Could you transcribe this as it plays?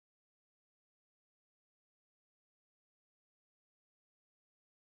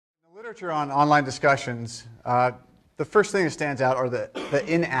Literature on online discussions, the first thing that stands out are the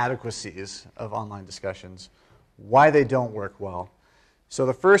inadequacies of online discussions, why they don't work well. So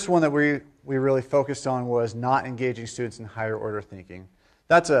the first one that we really focused on was not engaging students in higher order thinking.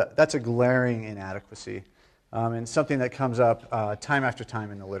 That's a glaring inadequacy, and something that comes up time after time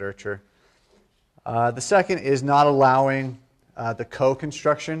in the literature. The second is not allowing the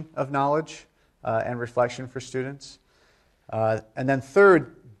co-construction of knowledge and reflection for students. And then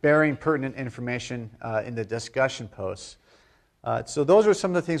third, bearing pertinent information in the discussion posts. So those are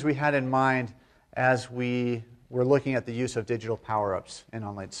some of the things we had in mind as we were looking at the use of digital power-ups in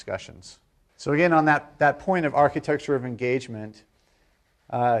online discussions. So again, on that point of architecture of engagement,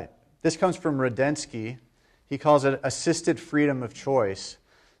 this comes from Rudensky. He calls it assisted freedom of choice.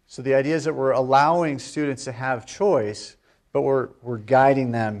 So the idea is that we're allowing students to have choice, but we're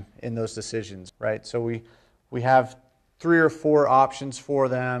guiding them in those decisions, right? So we have 3 or 4 options for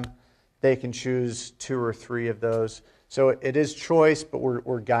them. They can choose 2 or 3 of those. So it is choice, but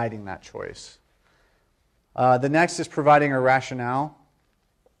we're guiding that choice. The next is providing a rationale,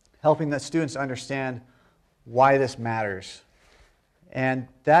 helping the students understand why this matters. And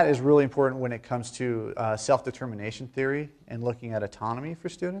that is really important when it comes to self-determination theory and looking at autonomy for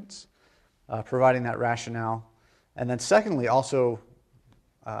students, providing that rationale. And then secondly, also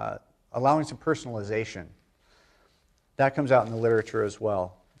allowing some personalization. That comes out in the literature as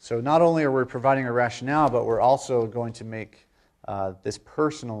well. So not only are we providing a rationale, but we're also going to make this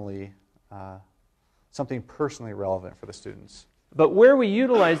something personally relevant for the students. But where we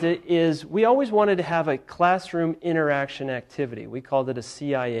utilized it is we always wanted to have a classroom interaction activity. We called it a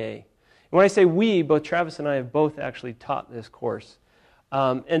CIA. And when I say we, both Travis and I have both actually taught this course.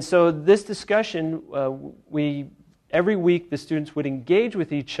 And so this discussion, every week the students would engage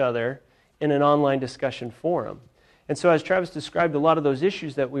with each other in an online discussion forum. And so as Travis described a lot of those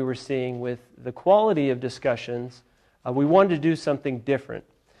issues that we were seeing with the quality of discussions, we wanted to do something different.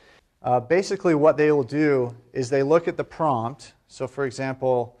 Basically what they will do is they look at the prompt. So for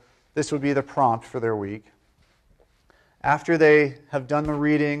example, this would be the prompt for their week. After they have done the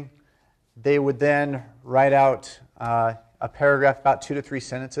reading, they would then write out a paragraph, about 2 to 3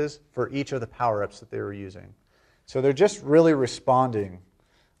 sentences for each of the power-ups that they were using. So they're just really responding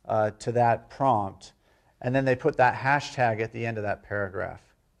to that prompt. And then they put that hashtag at the end of that paragraph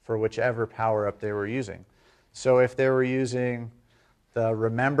for whichever power-up they were using. So if they were using the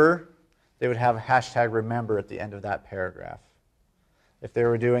remember, they would have a hashtag remember at the end of that paragraph. If they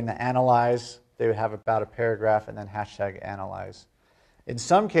were doing the analyze, they would have about a paragraph and then hashtag analyze. In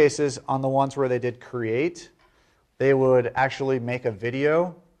some cases, on the ones where they did create, they would actually make a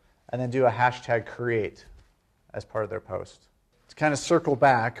video and then do a hashtag create as part of their post. To kind of circle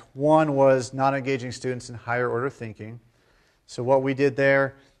back, one was not engaging students in higher order thinking. So what we did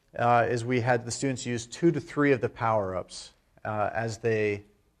there is we had the students use 2 to 3 of the power-ups as they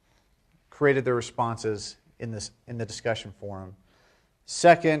created their responses in the discussion forum.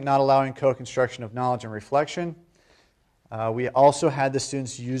 Second, not allowing co-construction of knowledge and reflection. We also had the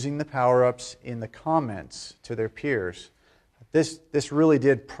students using the power-ups in the comments to their peers. This really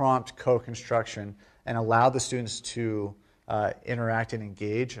did prompt co-construction and allowed the students to interact and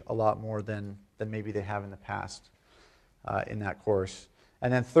engage a lot more than maybe they have in the past in that course.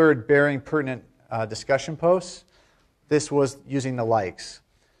 And then third, bearing pertinent discussion posts. This was using the likes.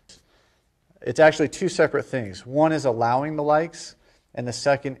 It's actually 2 separate things. One is allowing the likes, and the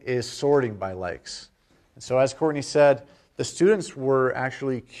second is sorting by likes. And so as Courtney said, the students were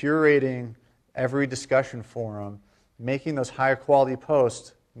actually curating every discussion forum, making those higher quality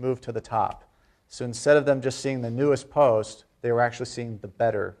posts move to the top. So instead of them just seeing the newest post, they were actually seeing the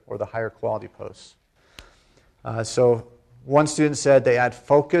better or the higher quality posts. So one student said they add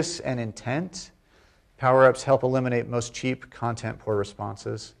focus and intent. Power-ups help eliminate most cheap, content-poor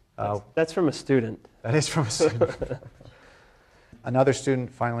responses. That's from a student. That is from a student. Another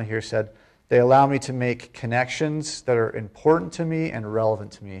student finally here said, they allow me to make connections that are important to me and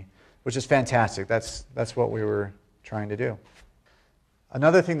relevant to me, which is fantastic. That's what we were trying to do.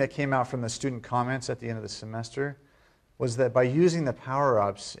 Another thing that came out from the student comments at the end of the semester was that by using the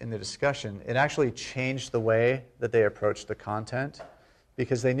power-ups in the discussion, it actually changed the way that they approached the content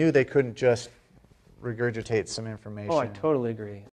because they knew they couldn't just regurgitate some information. Oh, I totally agree.